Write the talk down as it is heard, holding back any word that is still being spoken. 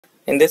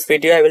In this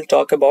video, I will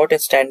talk about a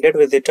standard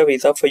visitor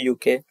visa for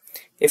UK.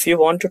 If you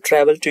want to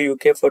travel to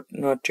UK for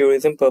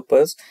tourism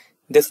purpose,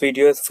 this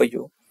video is for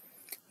you.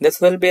 This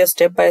will be a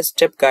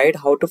step-by-step guide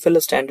how to fill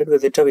a standard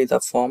visitor visa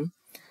form.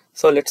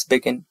 So let's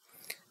begin.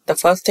 The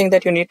first thing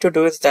that you need to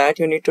do is that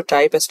you need to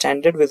type a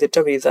standard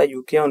visitor visa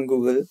UK on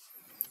Google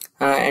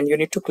and you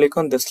need to click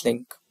on this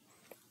link.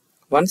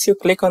 Once you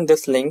click on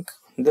this link,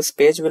 this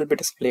page will be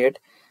displayed.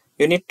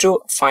 You need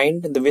to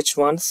find which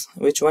one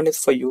is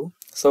for you.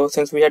 So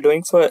since we are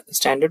doing for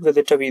standard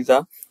visitor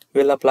visa,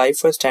 we'll apply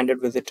for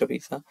standard visitor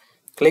visa.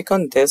 Click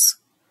on this.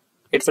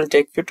 It will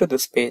take you to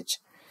this page.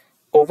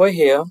 Over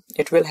here,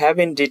 it will have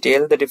in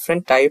detail the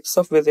different types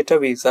of visitor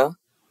visa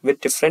with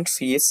different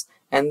fees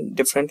and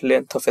different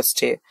length of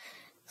stay.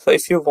 So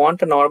if you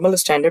want a normal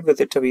standard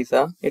visitor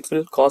visa, it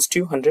will cost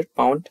you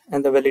 £100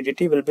 and the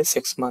validity will be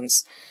 6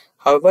 months.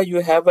 However, you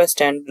have a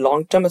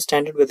long-term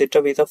standard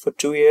visitor visa for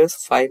 2 years,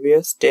 5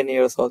 years, 10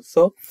 years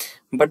also,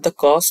 but the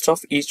cost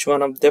of each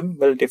one of them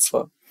will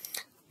differ.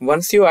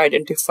 Once you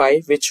identify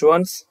which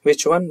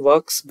one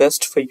works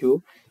best for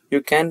you,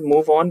 you can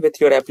move on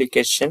with your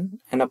application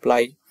and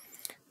apply.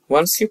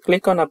 Once you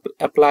click on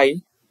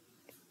apply,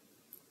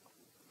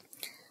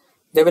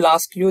 they will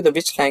ask you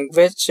which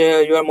language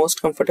you are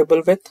most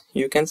comfortable with.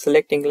 You can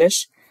select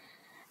English.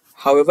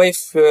 However,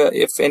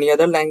 if any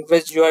other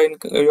language you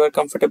are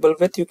comfortable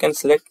with, you can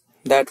select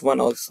that one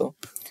also.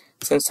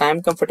 Since I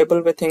am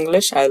comfortable with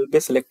English, I will be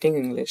selecting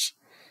English.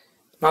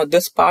 Now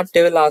this part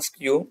they will ask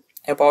you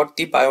about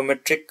the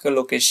biometric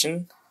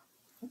location.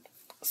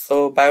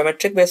 So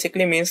biometric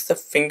basically means the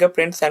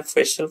fingerprints and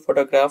facial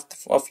photograph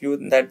of you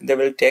that they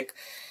will take.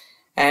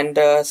 And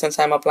since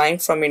I am applying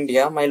from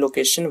India, my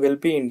location will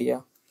be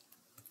India.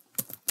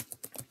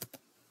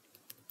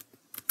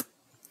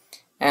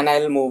 And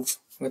I'll move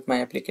with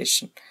my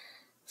application.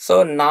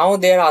 So now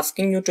they are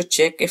asking you to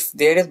check if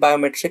there is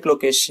biometric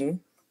location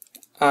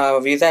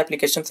visa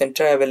application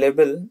center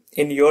available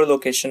in your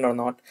location or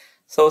not.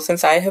 So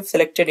since I have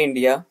selected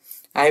India,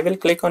 I will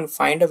click on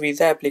find a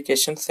visa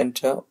application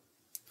center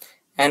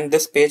and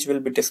this page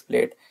will be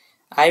displayed.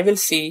 I will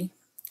see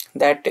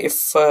that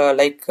if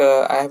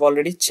I have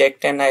already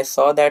checked and I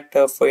saw that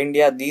for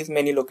India these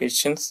many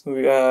locations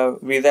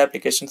visa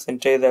application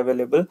center is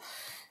available,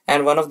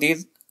 and one of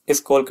these is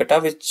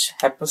Kolkata, which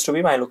happens to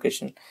be my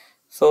location.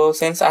 So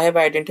since I have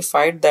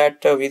identified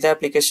that visa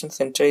application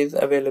center is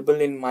available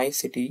in my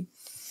city,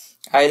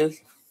 I'll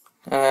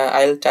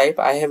type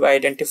I have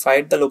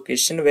identified the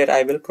location where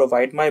I will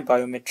provide my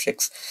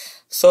biometrics.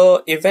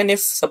 So even if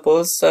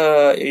suppose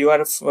you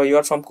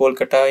are from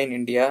Kolkata in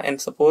India,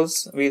 and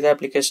suppose visa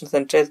application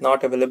center is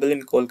not available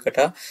in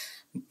Kolkata,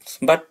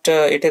 but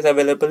it is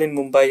available in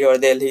Mumbai or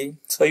Delhi,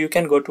 so you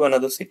can go to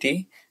another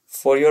city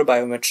for your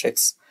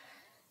biometrics.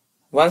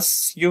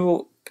 Once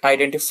you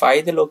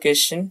identify the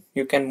location,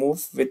 you can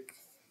move with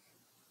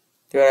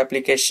your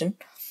application.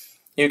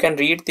 You can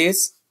read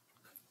this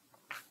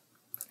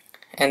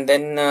and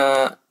then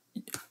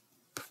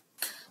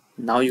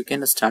now you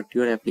can start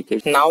your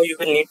application. Now you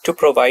will need to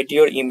provide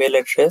your email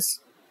address.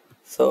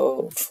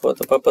 So for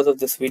the purpose of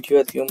this video,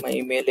 assume my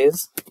email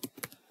is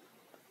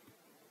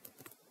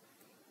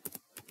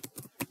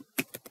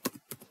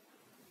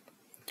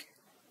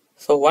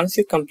so once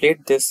you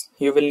complete this,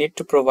 you will need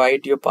to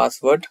provide your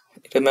password.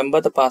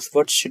 Remember, the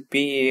password should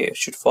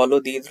follow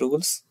these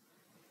rules.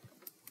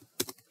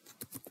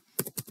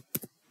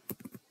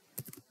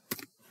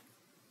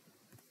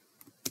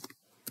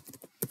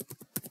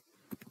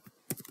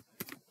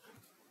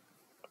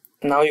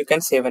 Now you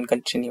can save and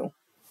continue.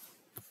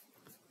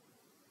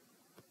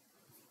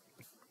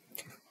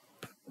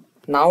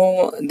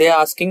 Now they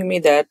are asking me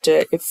that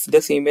if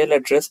this email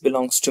address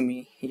belongs to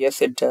me.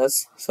 Yes, it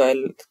does. So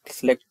I'll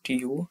select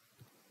you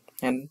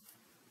and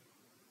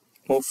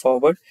move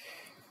forward.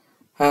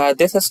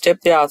 There's a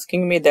step they're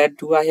asking me that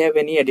do I have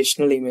any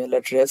additional email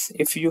address.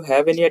 If you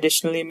have any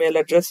additional email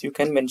address, you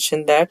can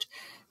mention that.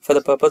 For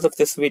the purpose of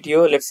this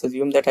video, let's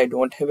assume that I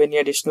don't have any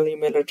additional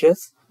email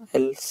address.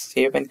 I'll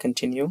save and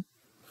continue.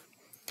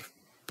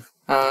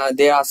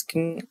 They're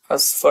asking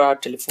us for our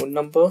telephone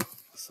number,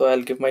 so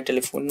I'll give my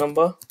telephone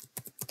number.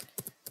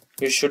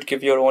 You should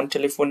give your own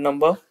telephone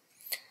number.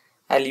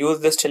 I'll use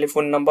this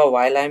telephone number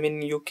while I'm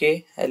in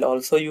UK. I'll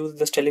also use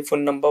this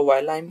telephone number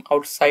while I'm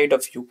outside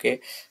of UK.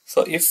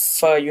 So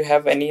if you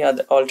have any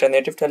other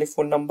alternative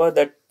telephone number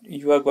that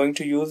you are going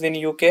to use in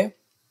UK,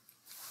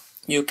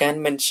 you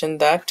can mention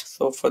that.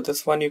 So for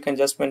this one, you can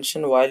just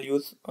mention for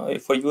use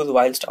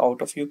whilst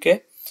out of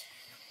UK,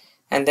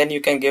 and then you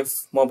can give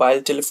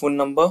mobile telephone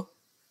number.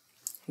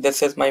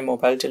 This is my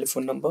mobile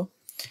telephone number.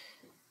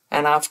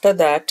 And after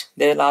that,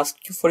 they'll ask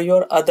you for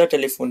your other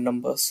telephone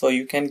number. So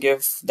you can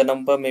give the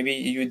number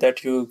maybe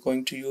that you're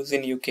going to use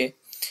in UK.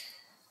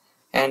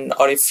 And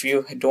or if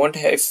you don't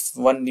have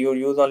you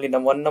use only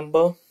the one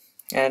number,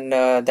 and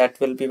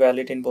that will be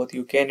valid in both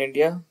UK and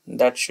India.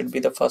 That should be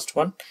the first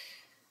one.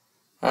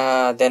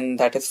 Then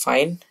that is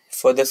fine.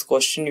 For this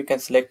question, you can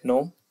select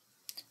no.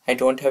 I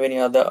don't have any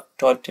other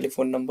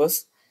telephone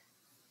numbers.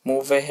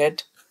 Move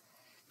ahead.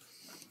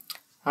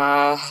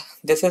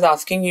 This is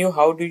asking you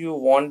how do you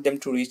want them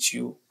to reach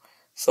you.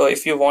 So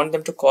if you want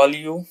them to call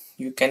you,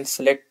 you can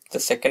select the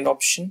second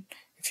option.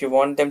 If you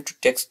want them to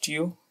text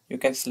you, you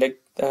can select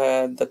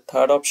the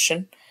third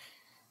option.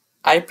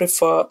 I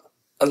prefer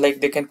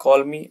like they can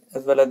call me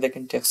as well as they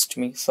can text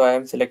me, so I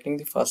am selecting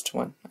the first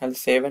one. I'll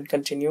save and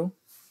continue.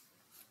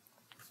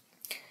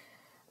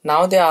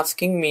 Now they're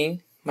asking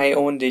me my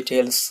own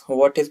details.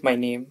 What is my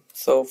name?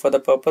 So for the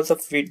purpose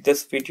of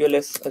this video,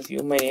 let's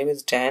assume my name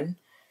is Dan,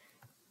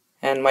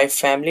 and my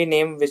family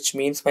name, which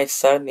means my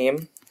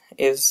surname,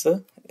 is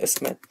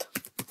Smith.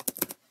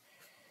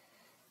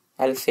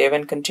 I'll save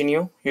and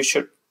continue. You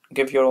should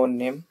give your own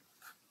name.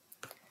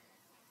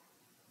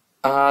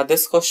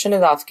 This question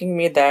is asking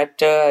me that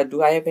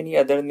do I have any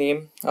other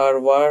name, or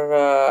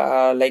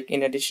were like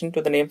in addition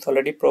to the names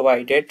already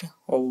provided,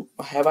 or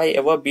have I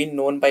ever been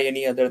known by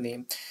any other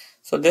name?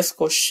 So this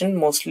question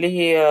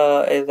mostly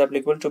is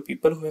applicable to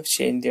people who have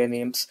changed their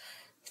names.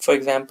 For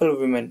example,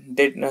 women,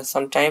 they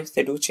sometimes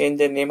they do change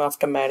their name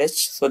after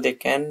marriage, so they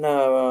can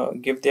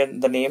give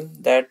the name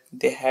that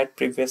they had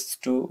previous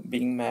to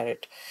being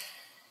married.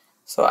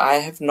 So I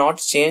have not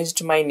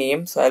changed my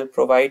name, so I'll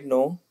provide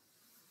no,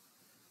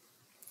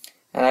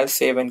 and I'll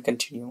save and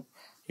continue.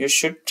 You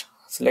should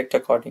select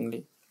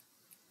accordingly.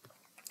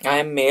 I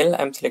am male,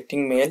 I'm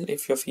selecting male.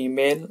 If you're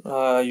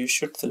female, you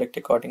should select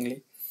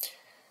accordingly.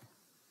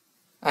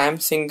 I am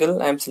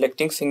single, I'm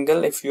selecting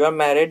single. If you are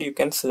married, you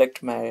can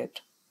select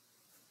married.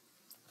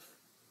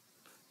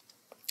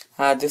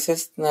 This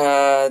is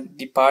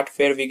the part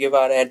where we give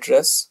our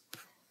address.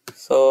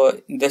 So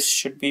this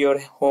should be your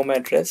home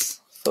address.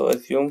 So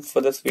assume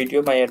for this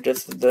video my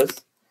address is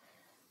this,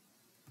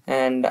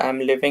 and I'm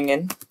living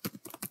in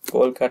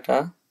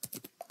Kolkata,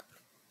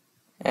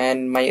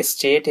 and my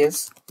state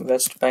is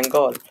West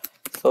Bengal.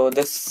 So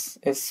this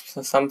is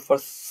for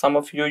some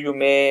of you, you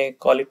may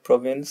call it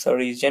province or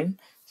region,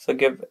 so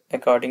give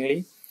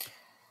accordingly.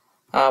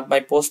 My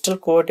postal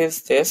code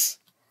is this.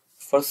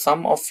 For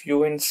some of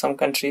you in some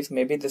countries,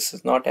 maybe this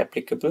is not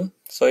applicable,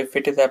 so if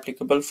it is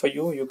applicable for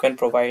you, you can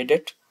provide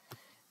it.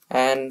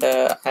 And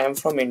I am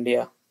from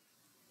India.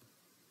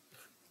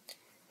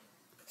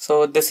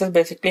 So this is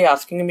basically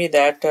asking me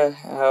that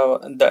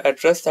the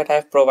address that I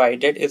have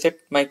provided, is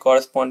it my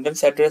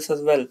correspondence address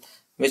as well?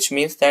 Which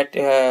means that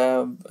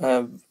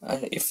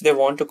if they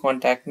want to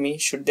contact me,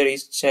 should they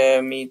reach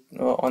me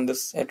on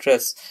this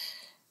address?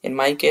 In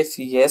my case,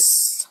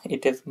 yes,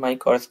 it is my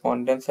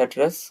correspondence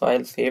address, so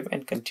I'll save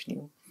and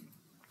continue.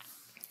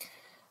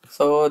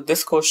 So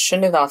this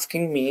question is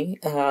asking me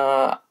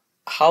how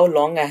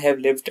long I have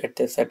lived at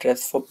this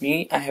address. For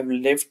me, I have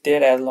lived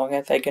there as long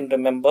as I can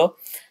remember.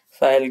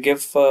 So I'll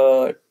give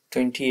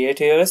 28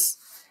 years.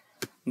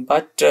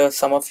 But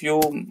some of you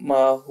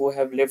who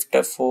have lived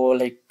for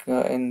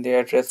in the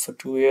address for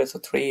 2 years or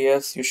 3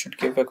 years, you should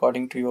give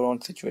according to your own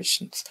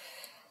situations.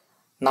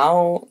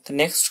 Now the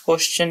next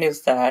question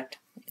is that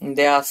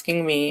they're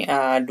asking me,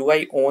 do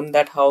I own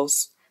that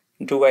house?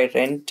 Do I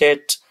rent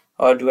it?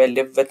 Or do I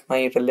live with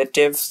my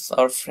relatives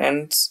or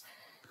friends?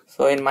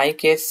 So in my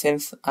case,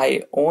 since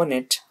I own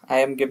it, I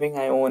am giving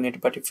I own it.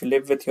 But if you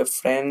live with your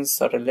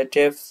friends or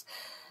relatives,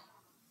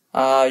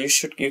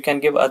 you can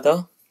give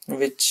other,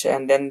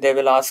 and then they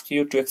will ask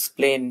you to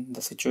explain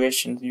the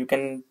situation. You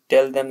can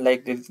tell them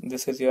like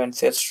this is your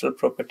ancestral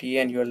property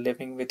and you're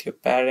living with your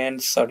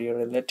parents or your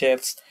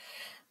relatives.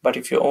 But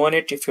if you own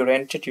it, if you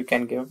rent it, you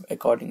can give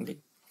accordingly.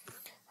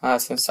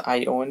 Since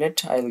I own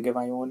it, I'll give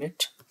I own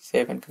it.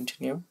 Save and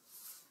continue.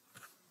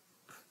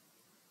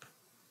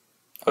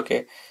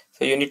 Okay,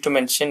 so you need to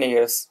mention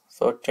years.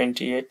 So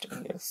 28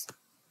 years.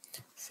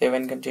 Save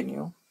and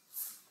continue.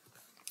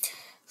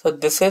 So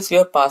this is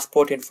your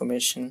passport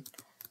information.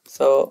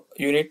 So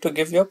you need to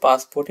give your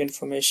passport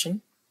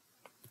information,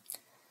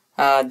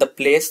 the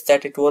place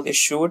that it was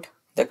issued,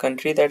 the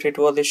country that it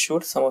was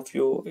issued. Some of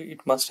you,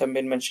 it must have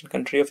been mentioned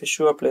country of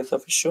issue or place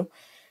of issue.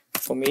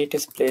 For me, it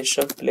is place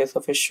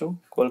of issue,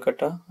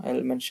 Kolkata.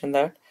 I'll mention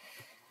that.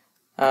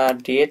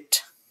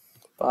 Date,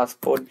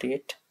 passport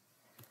date.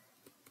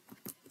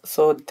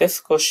 So this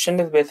question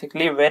is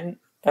basically when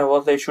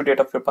was the issue date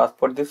of your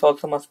passport. This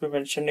also must be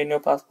mentioned in your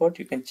passport.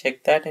 You can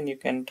check that and you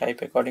can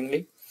type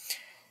accordingly.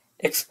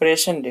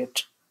 Expiration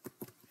date.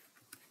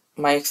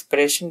 My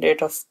expiration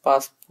date of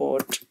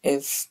passport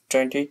is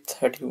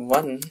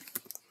 2031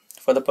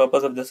 for the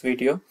purpose of this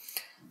video.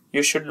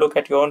 You should look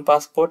at your own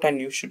passport and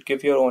you should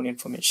give your own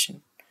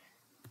information.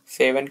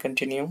 Save and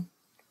continue.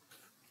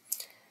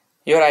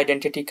 Your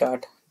identity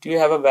card. Do you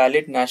have a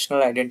valid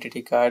national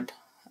identity card?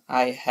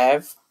 I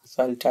have,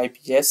 so I'll type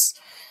yes.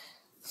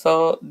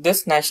 So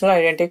this national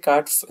identity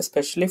card,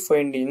 especially for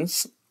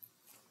Indians,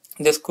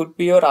 this could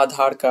be your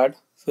Aadhaar card.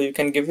 So you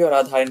can give your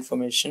Aadhaar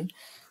information.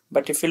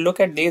 But if you look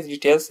at these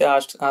details, they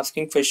are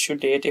asking for issue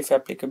date if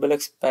applicable,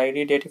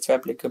 expiry date if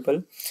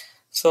applicable.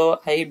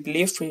 So I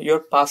believe your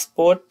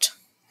passport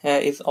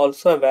is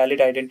also a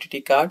valid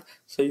identity card.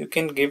 So you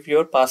can give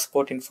your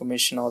passport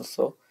information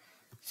also.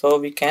 So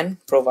we can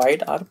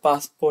provide our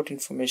passport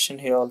information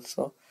here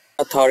also.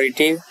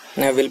 Authority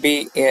will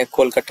be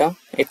Kolkata.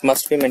 It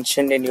must be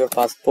mentioned in your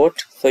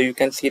passport, so you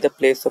can see the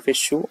place of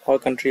issue or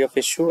country of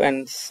issue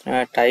and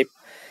type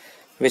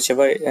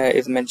whichever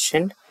is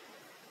mentioned.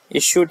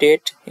 Issue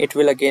date, it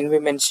will again be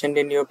mentioned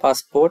in your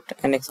passport,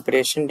 and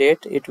expiration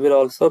date, it will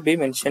also be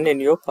mentioned in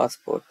your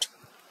passport.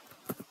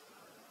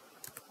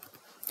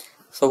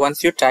 So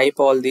once you type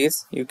all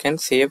these, you can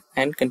save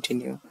and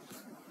continue.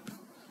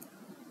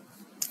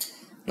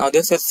 Now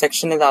this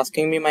section is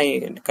asking me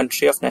my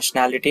country of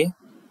nationality.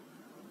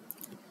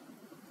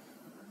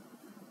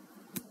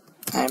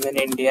 I am an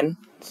Indian,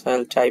 so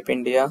I'll type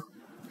India.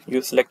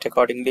 You select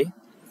accordingly.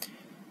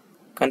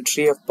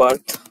 Country of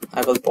birth,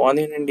 I was born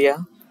in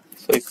India,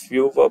 so if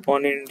you were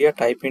born in India,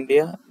 type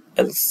India,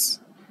 else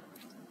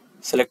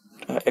select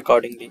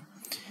accordingly.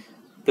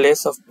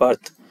 Place of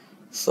birth,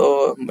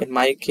 so in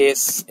my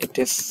case it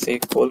is say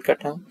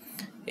Kolkata.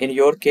 In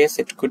your case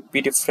it could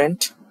be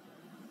different,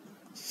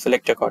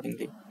 select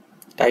accordingly,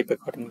 type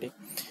accordingly.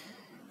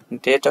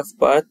 Date of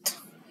birth,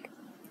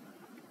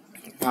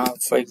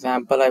 for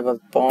example I was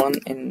born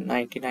in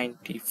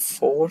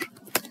 1994,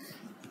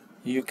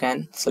 you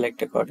can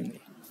select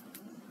accordingly.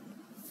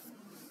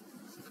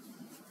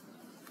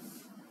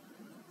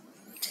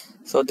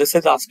 So this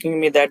is asking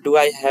me that do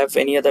I have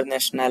any other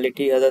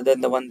nationality other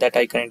than the one that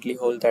I currently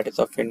hold, that is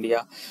of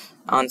India.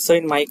 Answer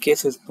in my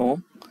case is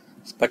no,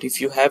 but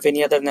if you have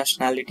any other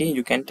nationality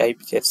you can type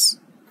yes.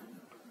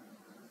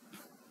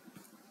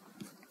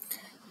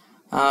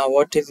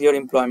 What is your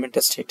employment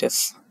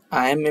status?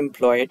 I am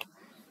employed,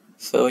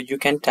 so you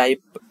can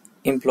type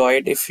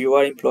employed if you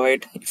are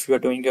employed. If you are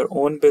doing your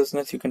own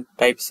business, you can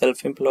type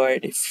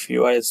self-employed. If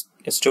you are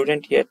a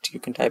student yet, you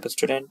can type a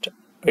student.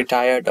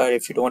 Retired, or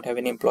if you don't have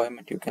any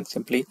employment, you can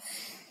simply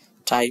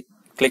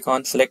click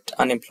on select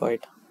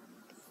unemployed.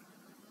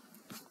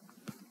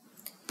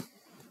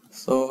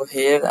 So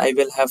here I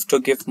will have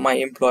to give my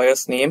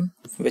employer's name,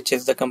 which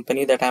is the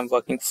company that I'm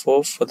working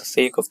for. For the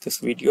sake of this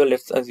video,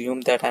 let's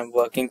assume that I'm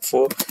working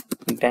for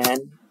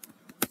Dan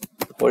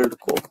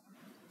Holdco.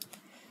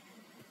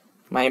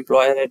 My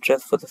employer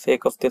address for the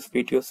sake of this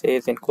video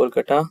says in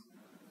Kolkata.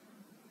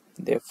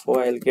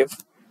 Therefore, I'll give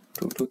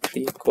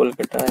 223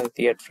 Kolkata as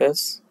the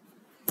address.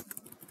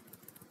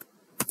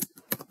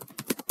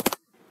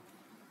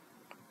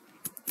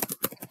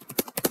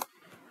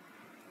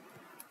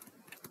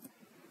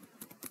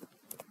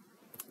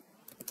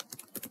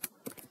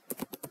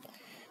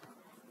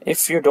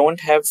 If you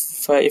don't have,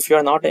 if you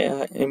are not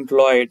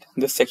employed,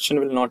 this section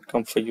will not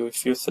come for you.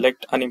 If you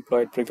select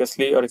unemployed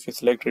previously, or if you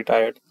select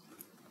retired,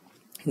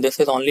 this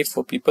is only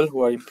for people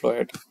who are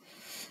employed.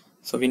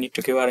 So we need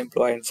to give our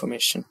employer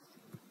information.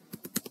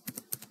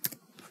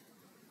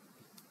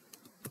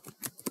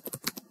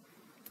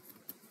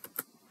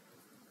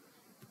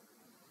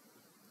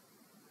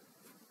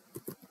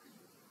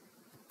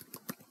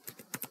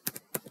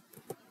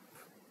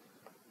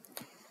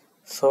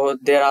 So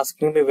they're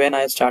asking me when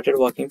I started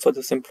working for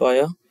this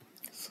employer.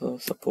 So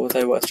suppose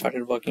I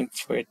started working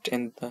for it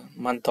in the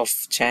month of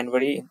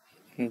January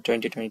in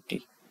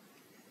 2020.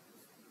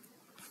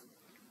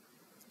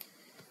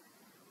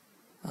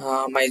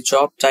 My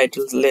job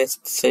title, let's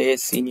say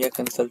senior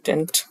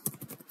consultant.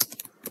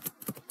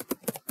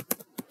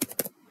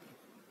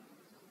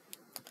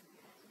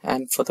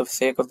 And for the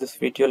sake of this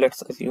video,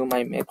 let's assume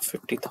I make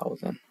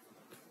 50,000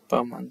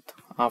 per month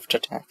after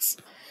tax.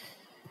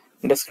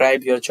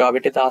 Describe your job.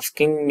 It is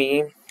asking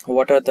me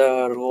what are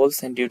the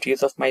roles and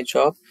duties of my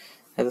job.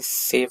 As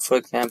say, for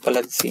example,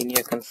 as a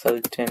senior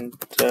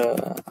consultant,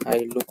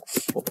 I look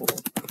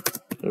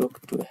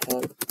to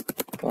help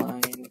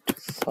client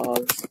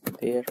solve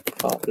their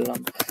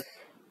problem,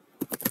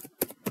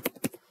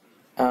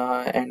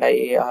 and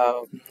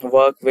I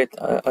work with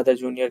other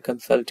junior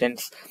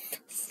consultants,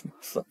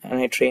 and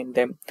I train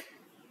them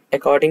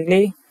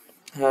accordingly.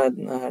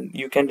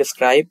 You can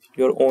describe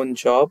your own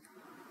job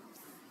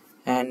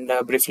and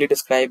briefly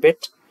describe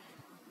it,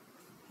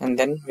 and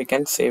then we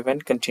can save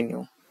and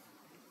continue.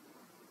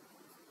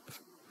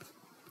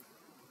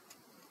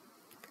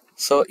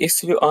 So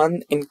if you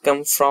earn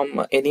income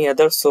from any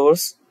other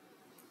source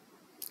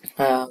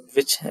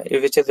which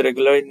is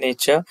regular in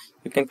nature,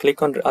 you can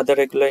click on other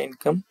regular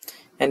income,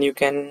 and you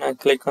can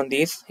click on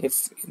these.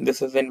 If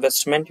this is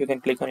investment, you can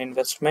click on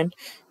investment.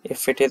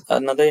 If it is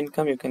another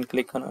income, you can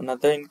click on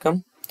another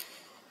income.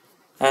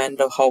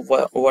 And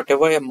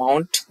whatever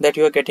amount that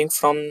you are getting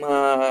from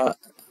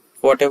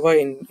whatever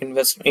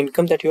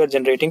income that you are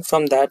generating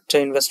from that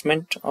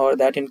investment or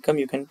that income,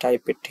 you can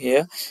type it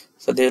here.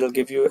 So they will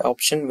give you an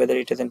option whether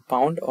it is in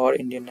pound or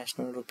Indian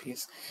national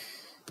rupees.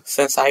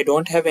 Since I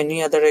don't have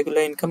any other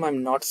regular income,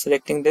 I'm not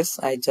selecting this.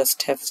 I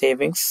just have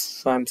savings,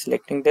 so I'm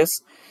selecting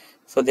this.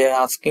 So they're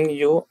asking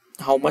you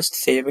how much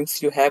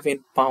savings you have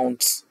in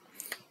pounds.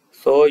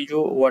 So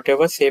you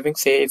whatever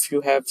savings, say if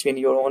you have in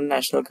your own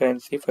national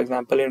currency, for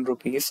example in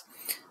rupees,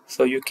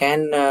 so you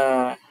can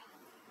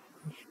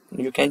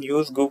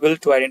use Google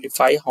to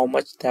identify how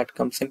much that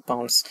comes in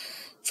pounds.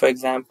 For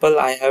example,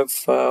 I have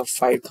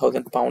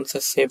 5,000 pounds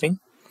as saving,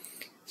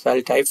 so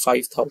I'll type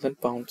 5,000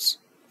 pounds.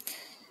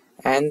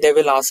 and they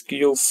will ask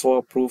you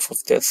for proof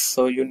of this.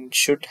 So you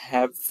should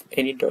have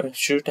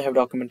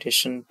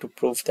documentation to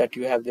prove that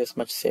you have this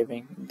much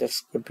saving.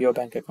 This could be your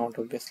bank account,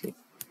 obviously.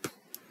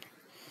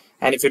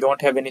 And if you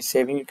don't have any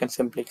saving, you can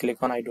simply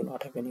click on I do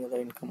not have any other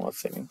income or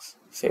savings.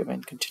 Save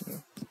and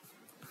continue.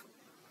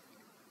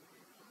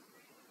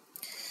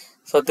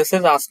 So this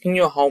is asking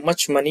you how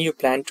much money you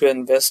plan to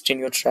invest in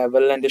your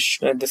travel, and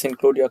this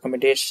include your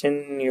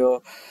accommodation,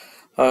 your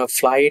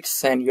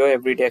flights, and your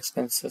everyday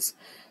expenses.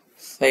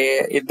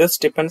 This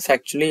depends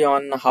actually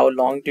on how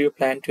long do you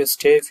plan to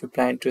stay. If you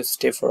plan to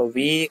stay for a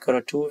week or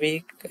a 2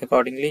 week,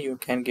 accordingly you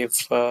can give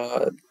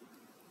your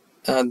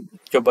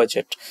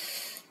budget.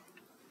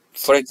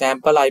 For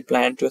example, I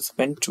plan to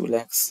spend 2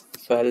 lakhs,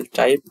 so I'll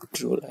type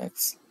 2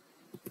 lakhs.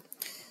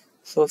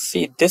 So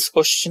see, this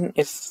question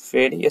is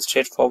very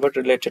straightforward,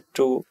 related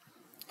to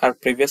our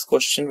previous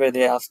question where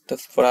they asked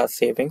us for our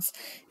savings.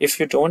 If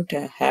you don't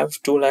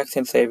have 2 lakhs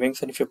in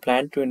savings, and if you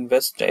plan to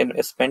invest and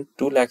spend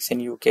 2 lakhs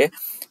in UK,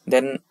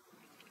 then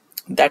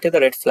that is a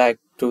red flag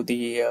to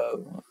the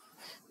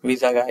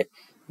visa guy.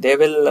 They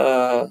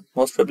will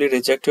most probably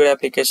reject your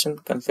application,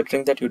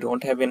 considering that you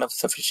don't have enough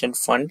sufficient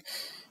fund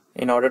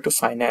in order to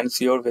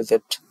finance your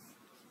visit.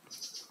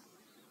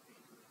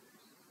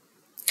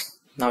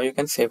 Now you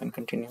can save and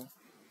continue.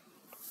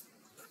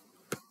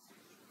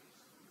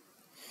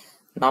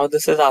 Now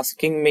this is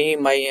asking me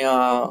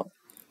my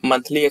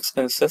monthly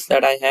expenses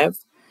that I have.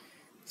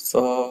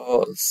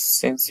 So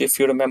since, if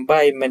you remember,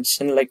 I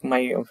mentioned like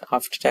my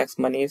after tax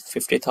money is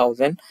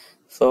 50,000.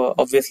 So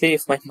obviously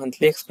if my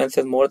monthly expense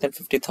is more than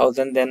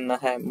 50,000, then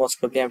most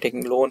probably I'm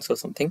taking loans or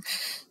something.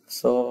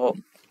 So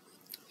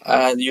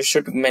you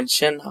should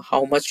mention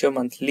how much your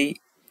monthly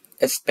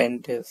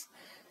spend is,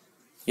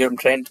 your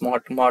rent,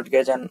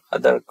 mortgage, and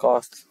other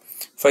costs.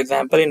 For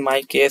example, in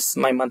my case,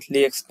 my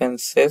monthly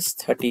expense is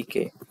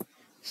 30k.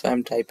 So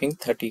I'm typing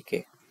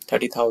 30k,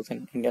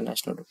 30,000 Indian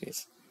national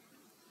rupees.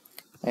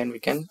 And we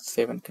can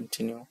save and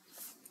continue.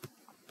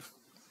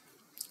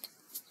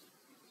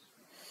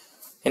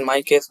 In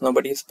my case,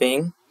 nobody is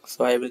paying,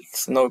 so I will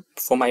know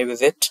for my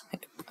visit,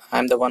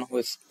 I'm the one who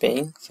is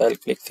paying, so I'll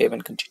click save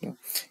and continue.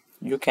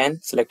 You can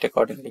select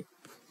accordingly.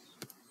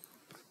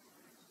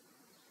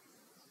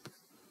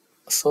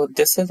 So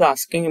this is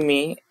asking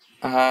me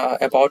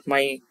about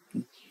my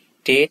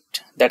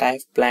date that I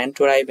have planned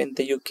to arrive in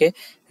the UK.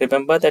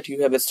 Remember that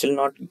you have still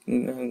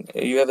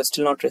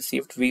not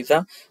received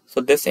visa.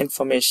 So this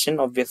information,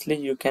 obviously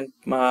you can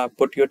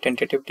put your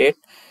tentative date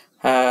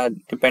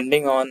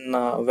depending on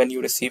when you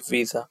receive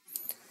visa.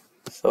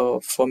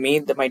 So for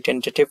me, my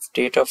tentative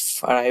date of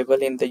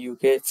arrival in the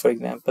UK, for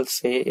example,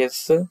 say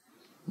is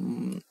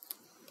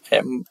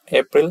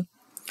April.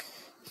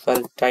 So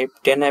I'll type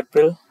 10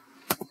 April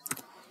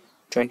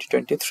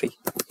 2023.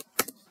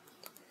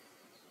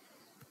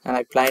 And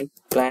I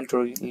plan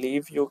to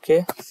leave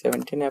UK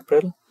 17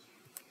 April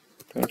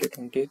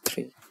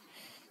 2023.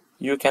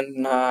 You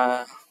can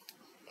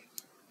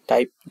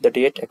type the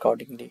date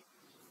accordingly,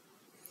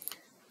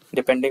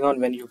 depending on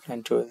when you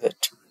plan to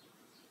visit.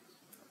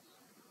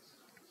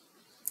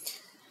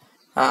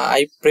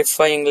 I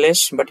prefer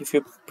English, but if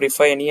you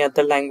prefer any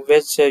other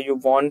language, you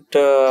want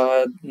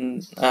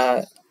them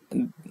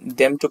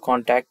to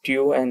contact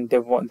you and they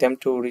want them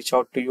to reach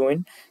out to you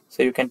in,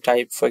 so you can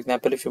type, for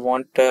example, if you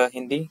want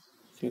Hindi,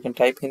 so you can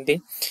type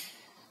Hindi.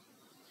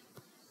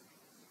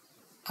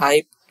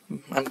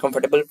 I'm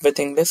comfortable with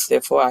English,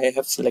 therefore I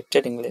have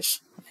selected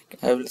English.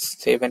 I will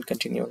save and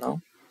continue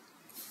now.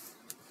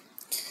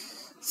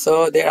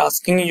 So they're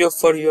asking you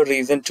for your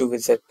reason to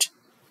visit.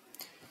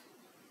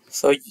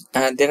 So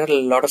there are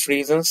a lot of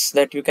reasons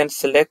that you can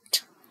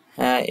select.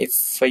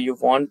 If you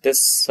want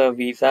this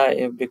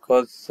visa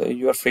because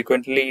you are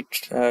frequently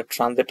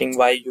transiting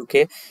via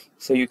UK,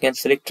 so you can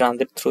select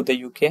transit through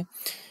the UK,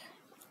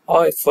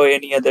 or for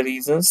any other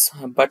reasons.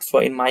 But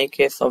in my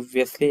case,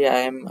 obviously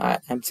I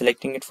am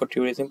selecting it for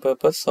tourism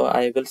purpose, so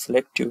I will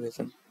select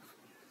tourism.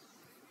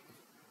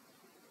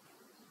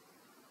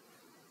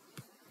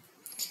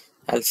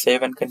 I'll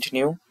save and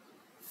continue.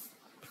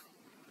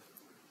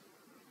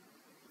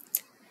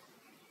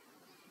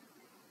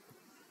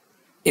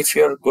 If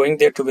you're going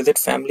there to visit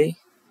family,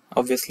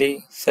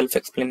 obviously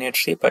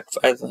self-explanatory, but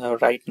as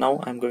right now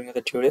I'm going as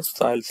a tourist,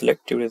 so I'll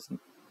select tourism.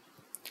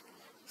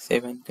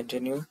 Save and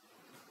continue.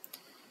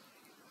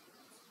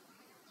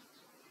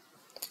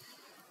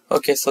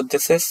 Okay, so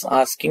this is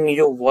asking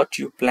you what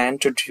you plan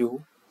to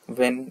do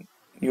when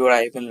you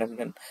arrive in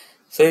London.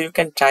 So you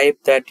can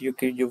type that you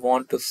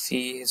want to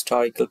see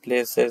historical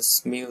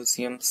places,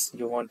 museums,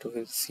 you want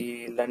to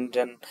see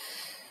London,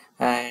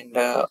 and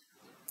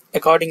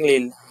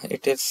accordingly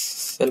it is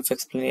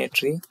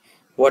self-explanatory.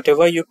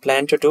 Whatever you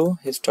plan to do,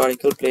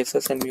 historical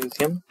places and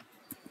museum.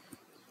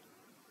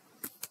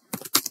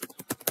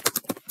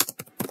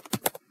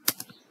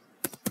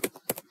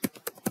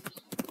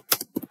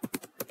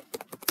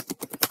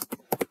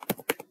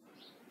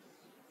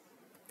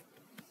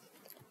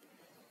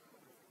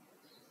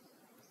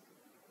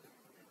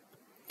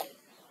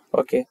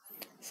 Okay,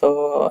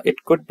 So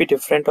it could be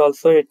different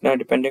also,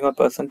 depending on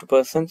person to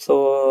person.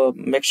 So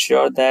make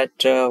sure that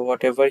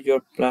whatever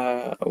you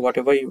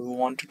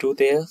want to do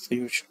there, so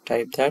you should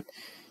type that,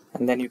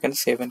 and then you can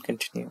save and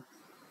continue.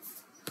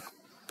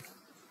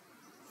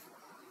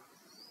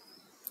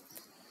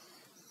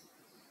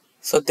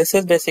 So this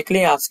is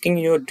basically asking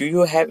you, do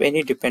you have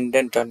any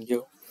dependent on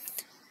you?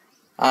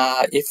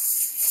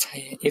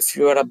 If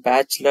you are a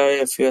bachelor,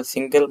 if you are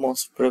single,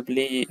 most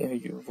probably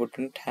you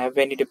wouldn't have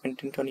any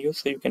dependent on you,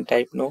 so you can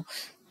type no.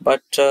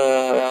 But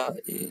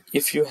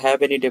if you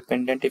have any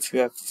dependent, if you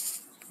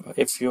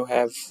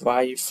have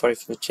wife or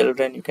if you have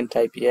children, you can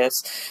type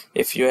yes.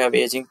 If you have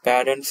aging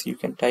parents, you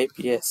can type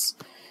yes.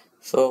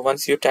 So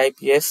once you type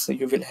yes,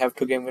 you will have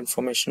to give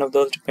information of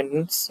those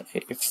dependents.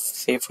 If,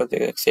 say, for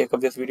the sake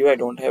of this video, I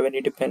don't have any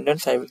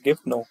dependents, I will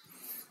give no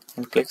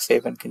and click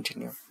save and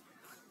continue.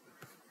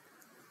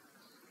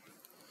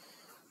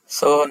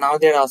 So now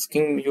they're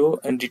asking you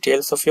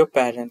details of your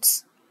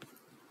parents.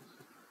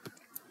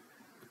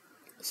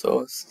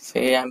 So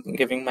say I'm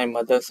giving my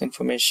mother's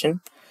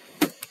information.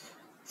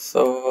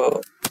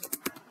 So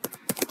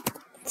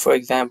for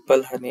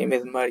example, her name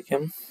is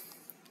Mariam.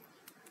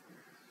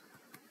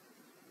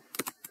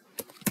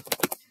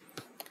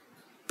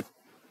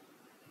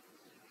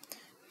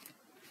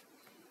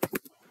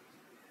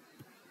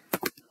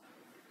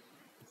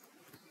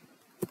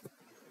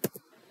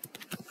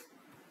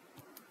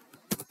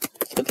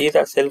 So these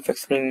are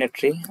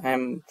self-explanatory.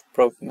 I'm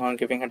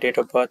giving a date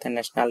of birth and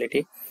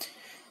nationality.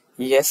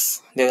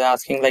 Yes, they're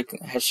asking like,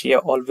 has she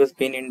always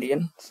been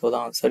Indian? So the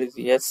answer is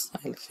yes.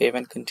 I'll save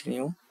and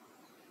continue.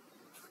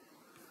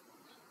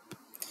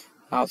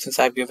 Now since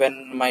I've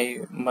given my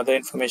mother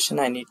information,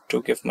 I need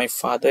to give my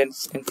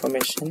father's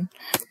information.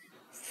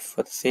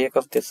 For the sake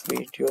of this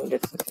video,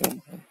 let's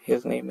assume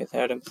his name is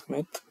Adam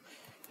Smith.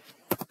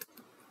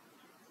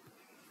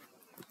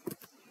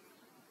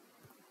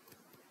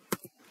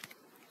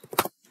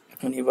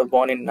 And he was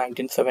born in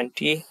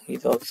 1970.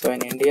 He's also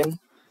an Indian.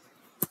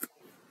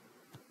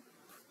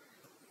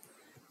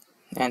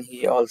 And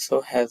he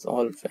also have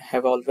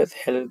always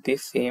held the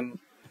same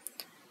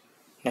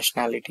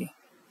nationality.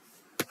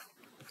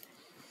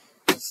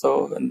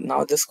 So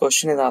now this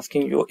question is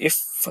asking you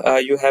if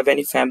you have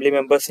any family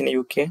members in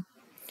UK.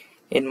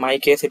 In my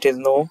case it is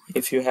no.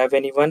 If you have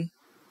anyone,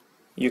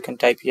 you can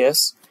type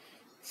yes.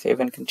 Save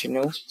and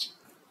continue.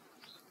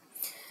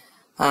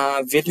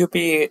 Will you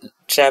be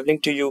traveling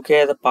to UK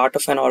as a part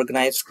of an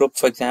organized group,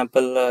 for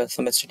example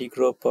some study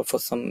group or for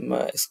some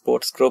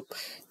sports group?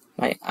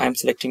 I'm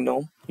selecting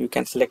no. You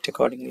can select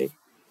accordingly.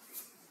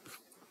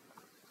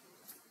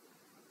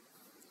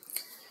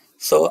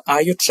 So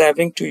are you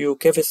traveling to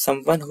UK with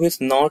someone who is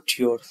not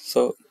yours?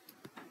 So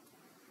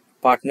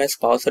partner,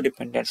 spouse or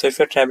dependent. So if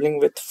you're traveling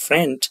with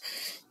friend,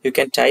 you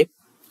can type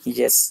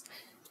yes,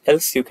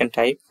 else you can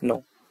type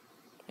no.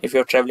 If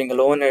you're traveling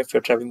alone or if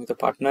you're traveling with a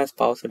partner,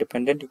 spouse or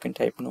dependent, you can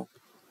type no.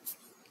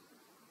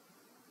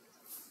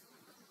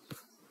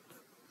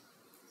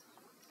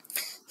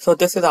 So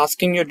this is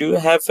asking you, do you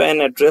have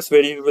an address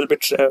where you will be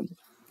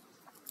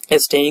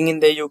staying in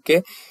the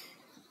UK?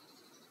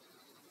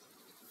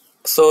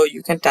 So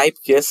you can type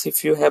yes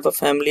if you have a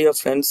family or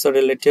friends or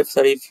relatives,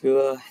 or if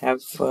you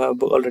have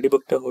already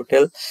booked a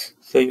hotel.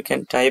 So you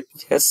can type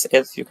yes,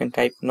 else you can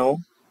type no.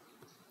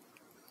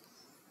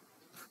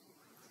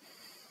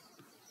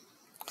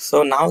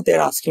 So now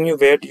they're asking you,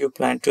 where do you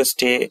plan to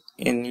stay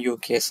in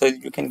UK? So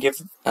you can give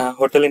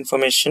hotel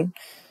information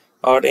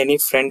or any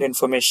friend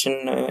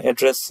information,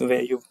 address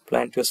where you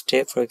plan to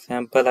stay. For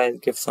example, I'll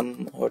give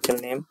some hotel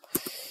name,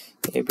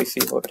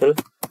 ABC Hotel.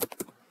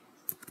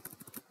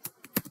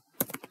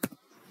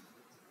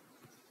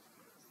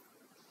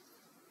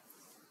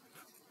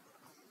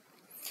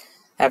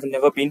 I've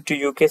never been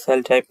to UK, so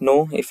I'll type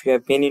no. If you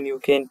have been in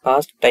UK in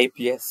past, type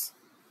yes.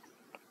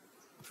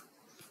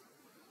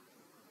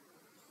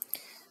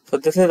 So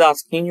this is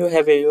asking you,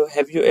 have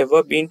you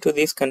ever been to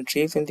these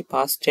countries in the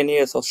past 10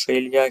 years?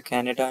 Australia,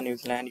 Canada, New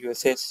Zealand,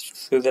 USA,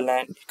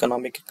 Switzerland,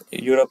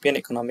 European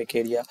Economic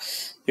Area.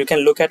 You can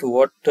look at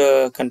what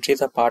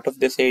countries are part of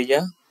this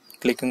area,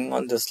 clicking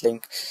on this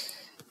link.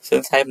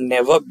 Since I've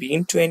never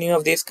been to any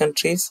of these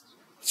countries,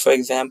 for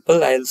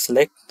example, I'll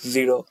select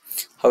 0.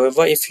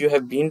 However, if you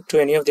have been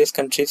to any of these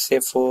countries, say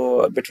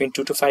for between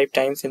 2 to 5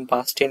 times in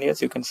past 10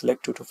 years, you can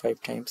select 2 to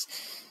 5 times.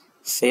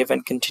 Save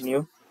and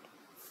continue.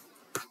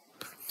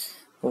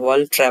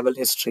 World travel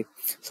history.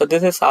 So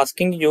this is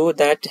asking you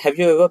that, have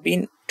you ever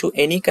been to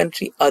any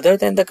country other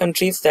than the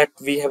countries that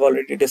we have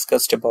already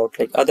discussed about,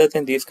 like other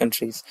than these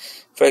countries?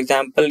 For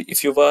example,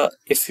 if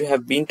you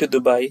have been to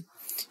Dubai,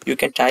 you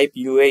can type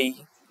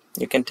UAE.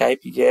 You can type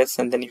yes,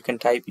 and then you can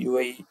type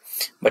UAE.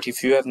 But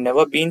if you have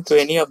never been to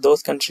any of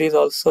those countries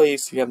also,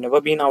 if you have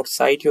never been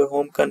outside your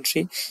home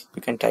country,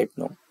 you can type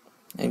no,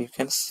 and you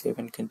can save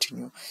and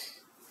continue.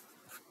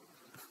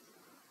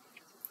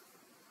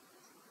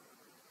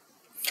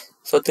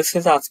 So this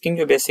is asking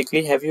you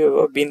basically, have you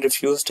ever been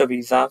refused a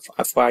visa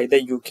for either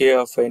UK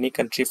or for any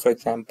country? For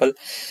example,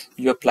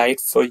 you applied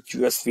for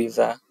US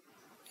visa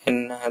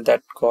and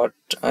that got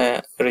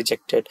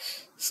rejected.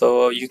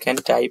 So you can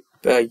type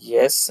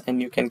yes,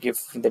 and you can give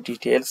the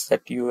details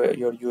that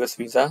your US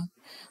visa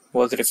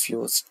was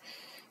refused.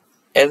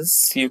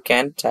 Else you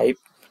can type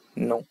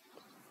no.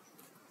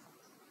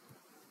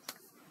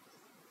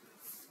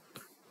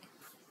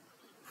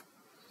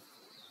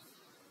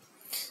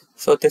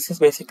 So this is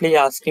basically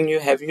asking you,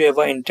 have you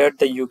ever entered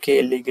the UK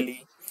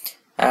illegally,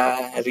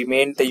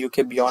 remained the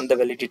UK beyond the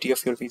validity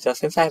of your visa?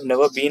 Since I have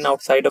never been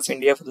outside of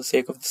India, for the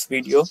sake of this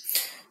video,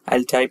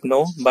 I'll type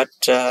no, but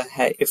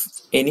if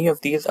any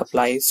of these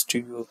applies to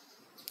you,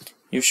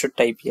 you should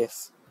type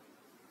yes.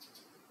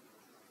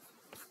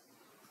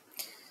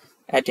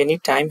 At any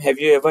time, have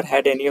you ever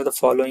had any of the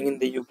following in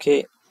the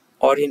UK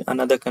or in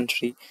another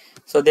country?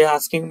 So they're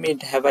asking me,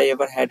 have I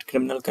ever had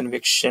criminal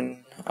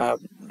conviction,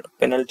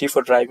 penalty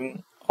for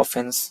driving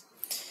offense,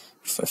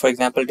 for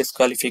example,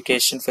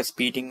 disqualification for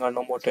speeding or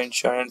no motor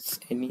insurance,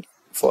 any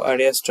for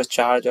arrest or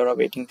charge or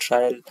awaiting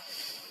trial,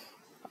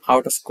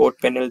 out of court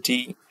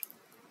penalty,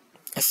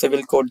 a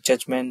civil court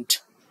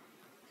judgment,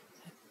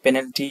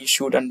 penalty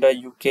issued under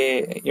UK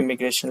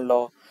immigration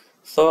law.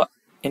 So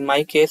in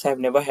my case, I've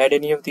never had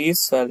any of these,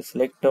 so I'll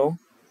select no.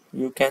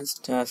 You can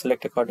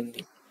select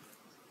accordingly.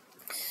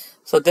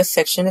 So this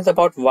section is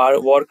about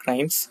war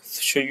crimes.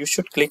 So you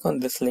should click on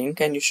this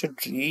link and you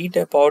should read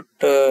about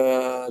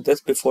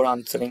this before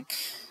answering.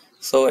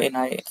 So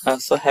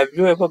so have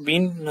you ever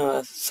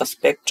been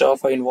suspect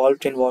of or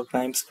involved in war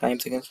crimes,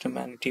 crimes against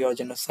humanity or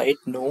genocide?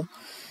 No,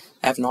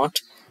 I have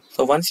not.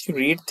 So once you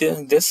read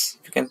this,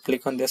 you can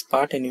click on this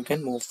part and you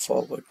can move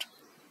forward.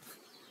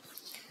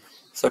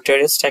 So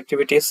terrorist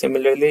activities,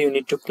 similarly, you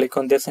need to click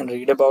on this and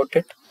read about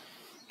it.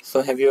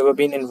 So have you ever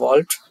been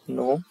involved?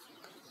 No.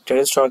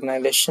 Terrorist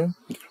organization,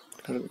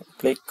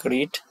 click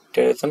read.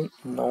 Terrorism,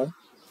 no.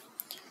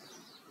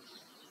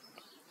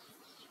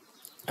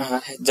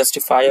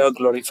 Justify or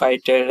glorify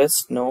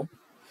terrorists, no.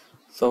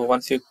 So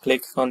once you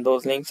click on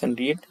those links and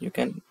read, you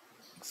can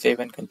save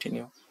and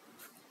continue.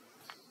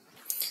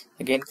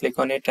 Again, click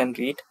on it and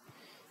read.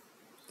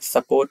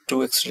 Support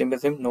to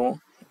extremism,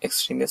 no.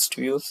 Extremist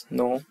views,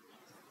 no.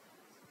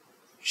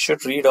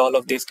 Should read all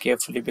of this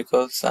carefully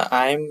because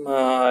I'm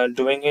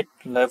doing it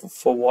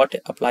for what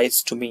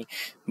applies to me,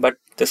 but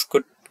this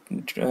could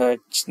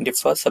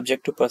differ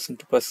subject to person,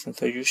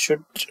 so you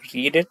should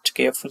read it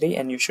carefully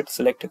and you should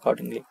select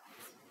accordingly.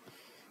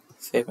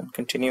 Save and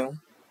continue.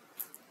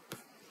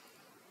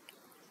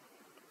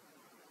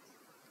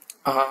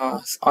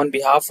 On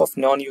behalf of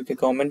non-UK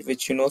government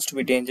which you knows to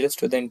be dangerous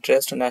to the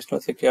interest or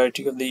national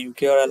security of the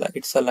UK or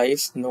its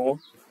allies,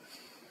 no.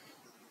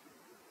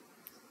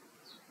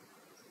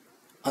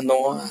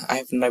 No,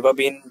 I've never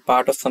been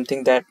part of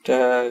something that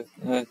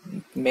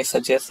may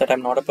suggest that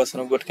I'm not a person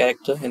of good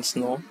character, hence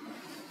no.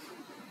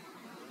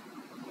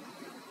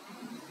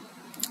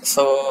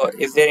 So,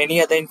 is there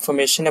any other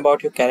information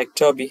about your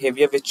character or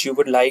behavior which you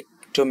would like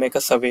to make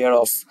us aware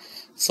of?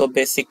 So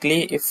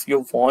basically, if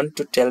you want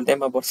to tell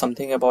them about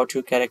something about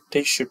your character,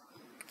 you should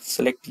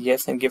select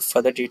yes and give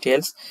further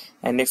details,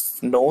 and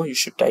if no, you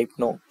should type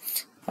no.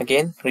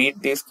 Again,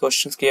 read these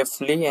questions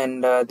carefully,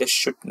 and this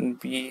should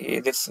be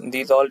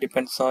these all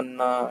depends on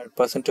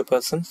person to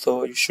person,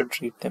 so you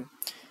should read them.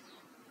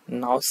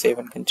 Now save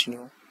and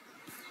continue.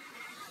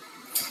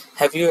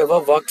 Have you ever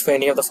worked for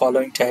any of the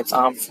following types?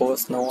 Armed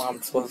force, no.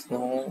 Armed force,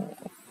 no.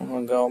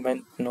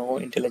 Government, no.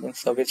 Intelligence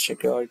service,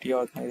 security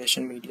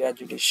organization, media,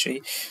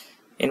 judiciary.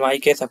 In my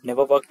case, I've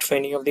never worked for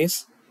any of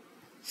these.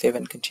 Save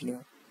and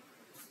continue.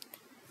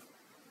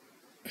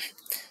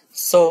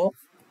 So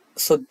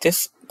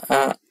this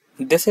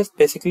is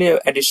basically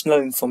additional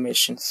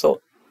information. So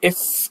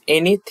if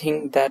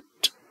anything that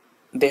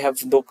they have,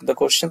 the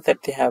questions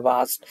that they have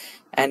asked,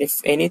 and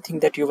if anything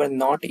that you were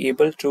not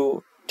able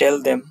to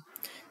tell them,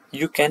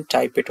 you can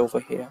type it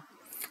over here.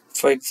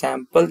 For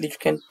example, you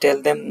can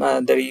tell them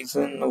the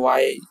reason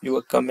why you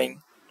are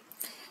coming.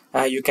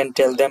 You can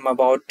tell them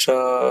about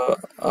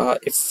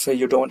if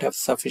you don't have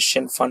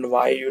sufficient fund,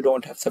 why you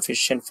don't have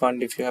sufficient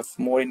fund. If you have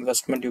more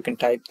investment, you can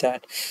type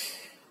that,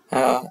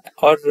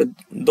 or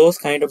those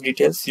kind of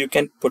details you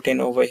can put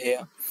in over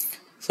here.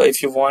 So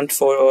if you want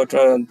for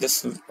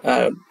this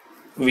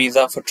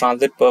visa for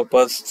transit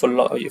purpose,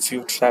 if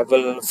you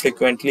travel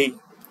frequently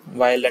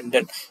via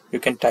London, you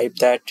can type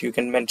that. You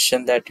can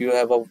mention that you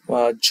have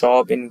a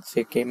job in,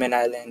 say, Cayman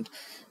Island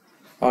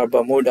or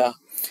Bermuda,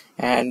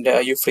 and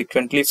you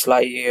frequently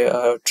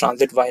fly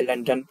transit via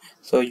London,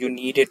 so you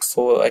need it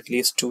for at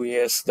least 2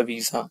 years, the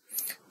visa.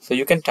 So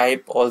you can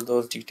type all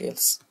those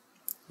details.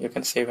 You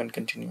can save and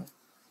continue.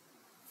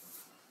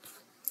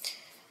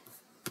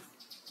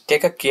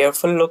 Take a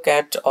careful look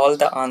at all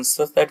the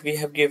answers that we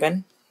have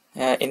given,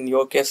 in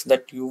your case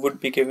that you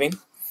would be giving,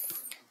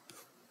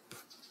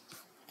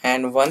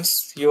 and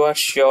once you are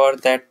sure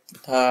that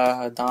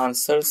the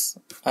answers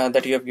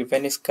that you have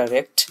given is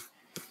correct,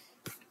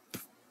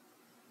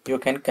 you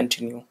can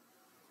continue.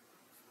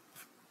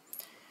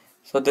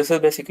 So this is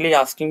basically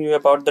asking you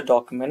about the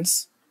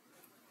documents.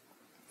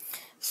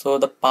 So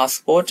the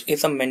passport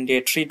is a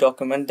mandatory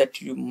document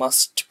that you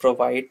must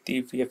provide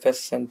the VFS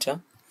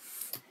center.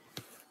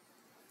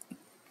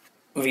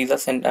 visa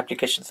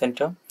application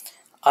center.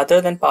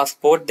 Other than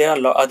passport, there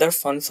are other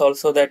funds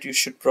also that you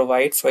should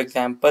provide. For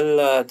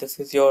example,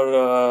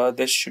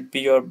 this should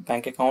be your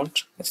bank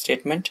account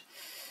statement,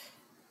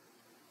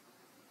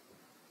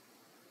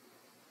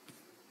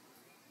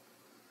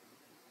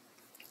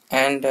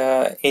 and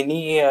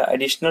any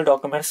additional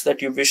documents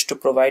that you wish to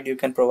provide, you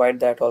can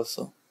provide that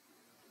also.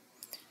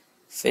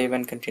 Save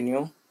and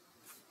continue.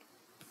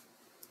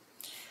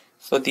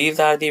 So these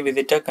are the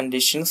visitor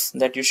conditions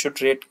that you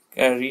should read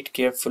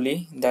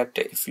carefully, that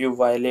if you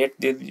violate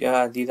these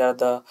are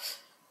the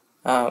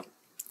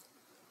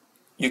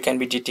you can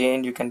be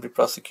detained, you can be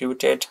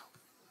prosecuted.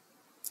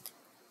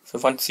 So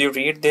once you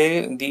read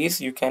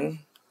these, you can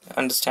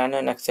understand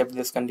and accept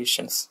these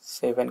conditions.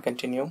 Save and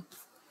continue.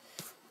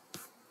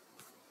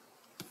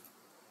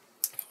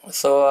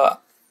 So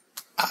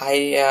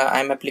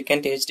I'm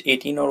applicant aged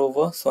 18 or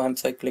over, so I'm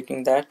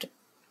clicking that.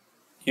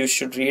 You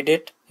should read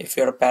it if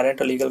you're a parent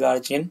or legal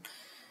guardian,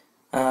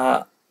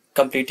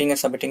 completing and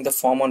submitting the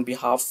form on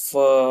behalf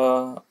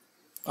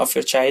of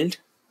your child.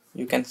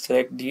 You can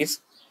select these.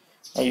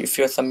 If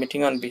you're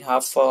submitting on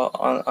behalf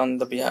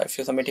if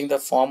you're submitting the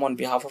form on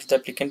behalf of the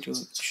applicant, you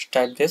should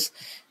type this.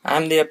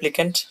 I'm the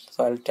applicant,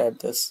 so I'll type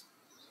this.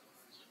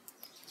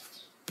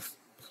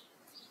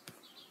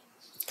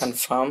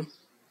 Confirm.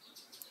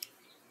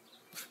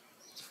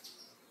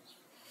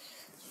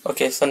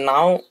 Okay, so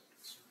now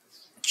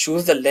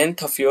choose the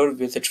length of your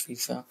visit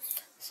visa.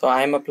 So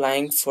I'm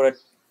applying for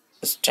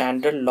a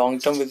standard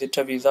long-term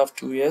visitor visa of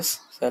 2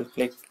 years, so I'll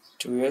click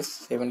 2 years.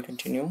 Save and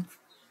continue.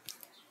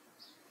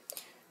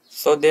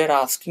 So they're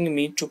asking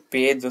me to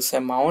pay this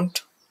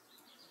amount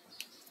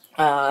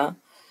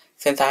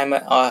since I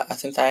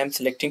am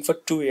selecting for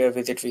 2-year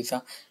visit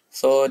visa.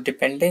 So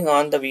depending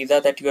on the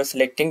visa that you are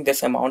selecting,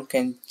 this amount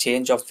can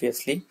change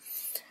obviously.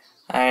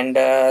 And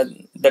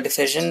the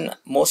decision,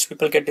 most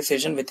people get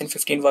decision within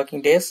 15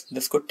 working days.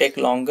 This could take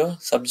longer,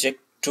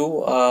 subject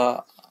to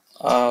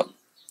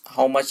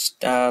how much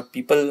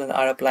people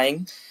are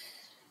applying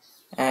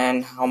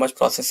and how much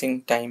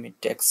processing time it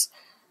takes.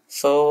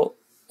 So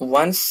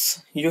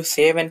once you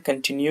save and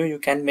continue, you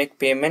can make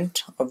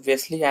payment.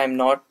 Obviously I'm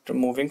not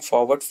moving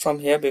forward from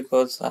here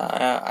because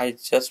I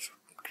just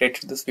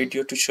created this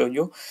video to show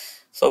you.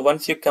 So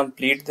once you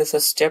complete this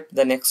step,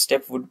 the next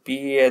step would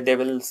be they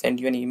will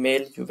send you an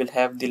email. You will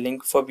have the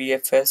link for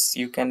VFS.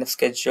 You can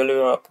schedule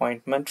your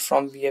appointment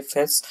from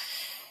VFS,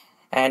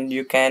 and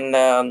you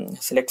can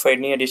select for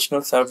any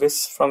additional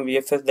service from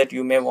VFS that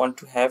you may want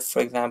to have,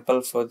 for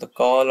example for the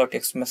call or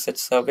text message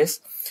service.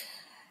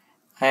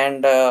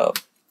 And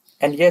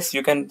yes,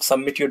 you can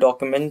submit your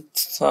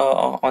documents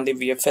on the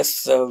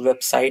VFS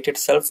website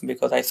itself,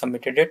 because I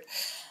submitted it.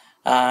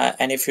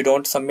 And if you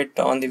don't submit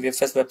on the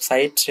VFS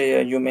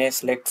website, you may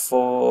select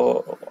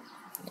for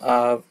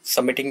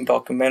submitting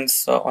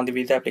documents on the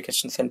visa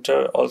application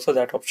center. Also,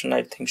 that option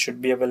I think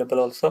should be available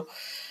also.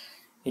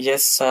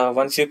 Yes,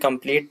 once you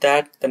complete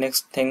that, the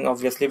next thing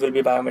obviously will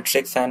be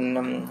biometrics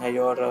and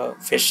your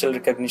facial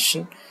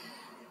recognition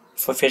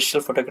for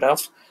facial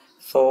photographs.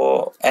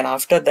 So, and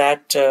after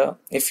that,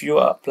 if you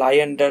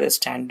apply under a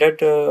standard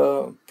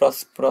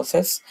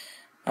process,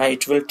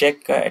 it will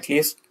take at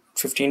least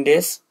 15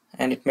 days,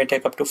 and it may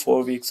take up to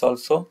 4 weeks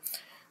also.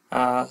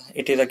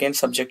 It is again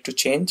subject to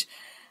change.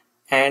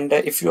 And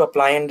if you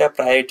apply under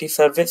priority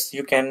service,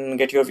 you can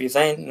get your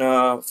visa in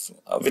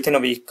within a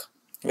week,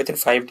 within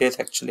 5 days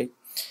actually.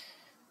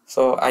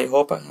 So I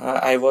hope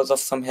I was of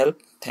some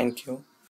help. Thank you.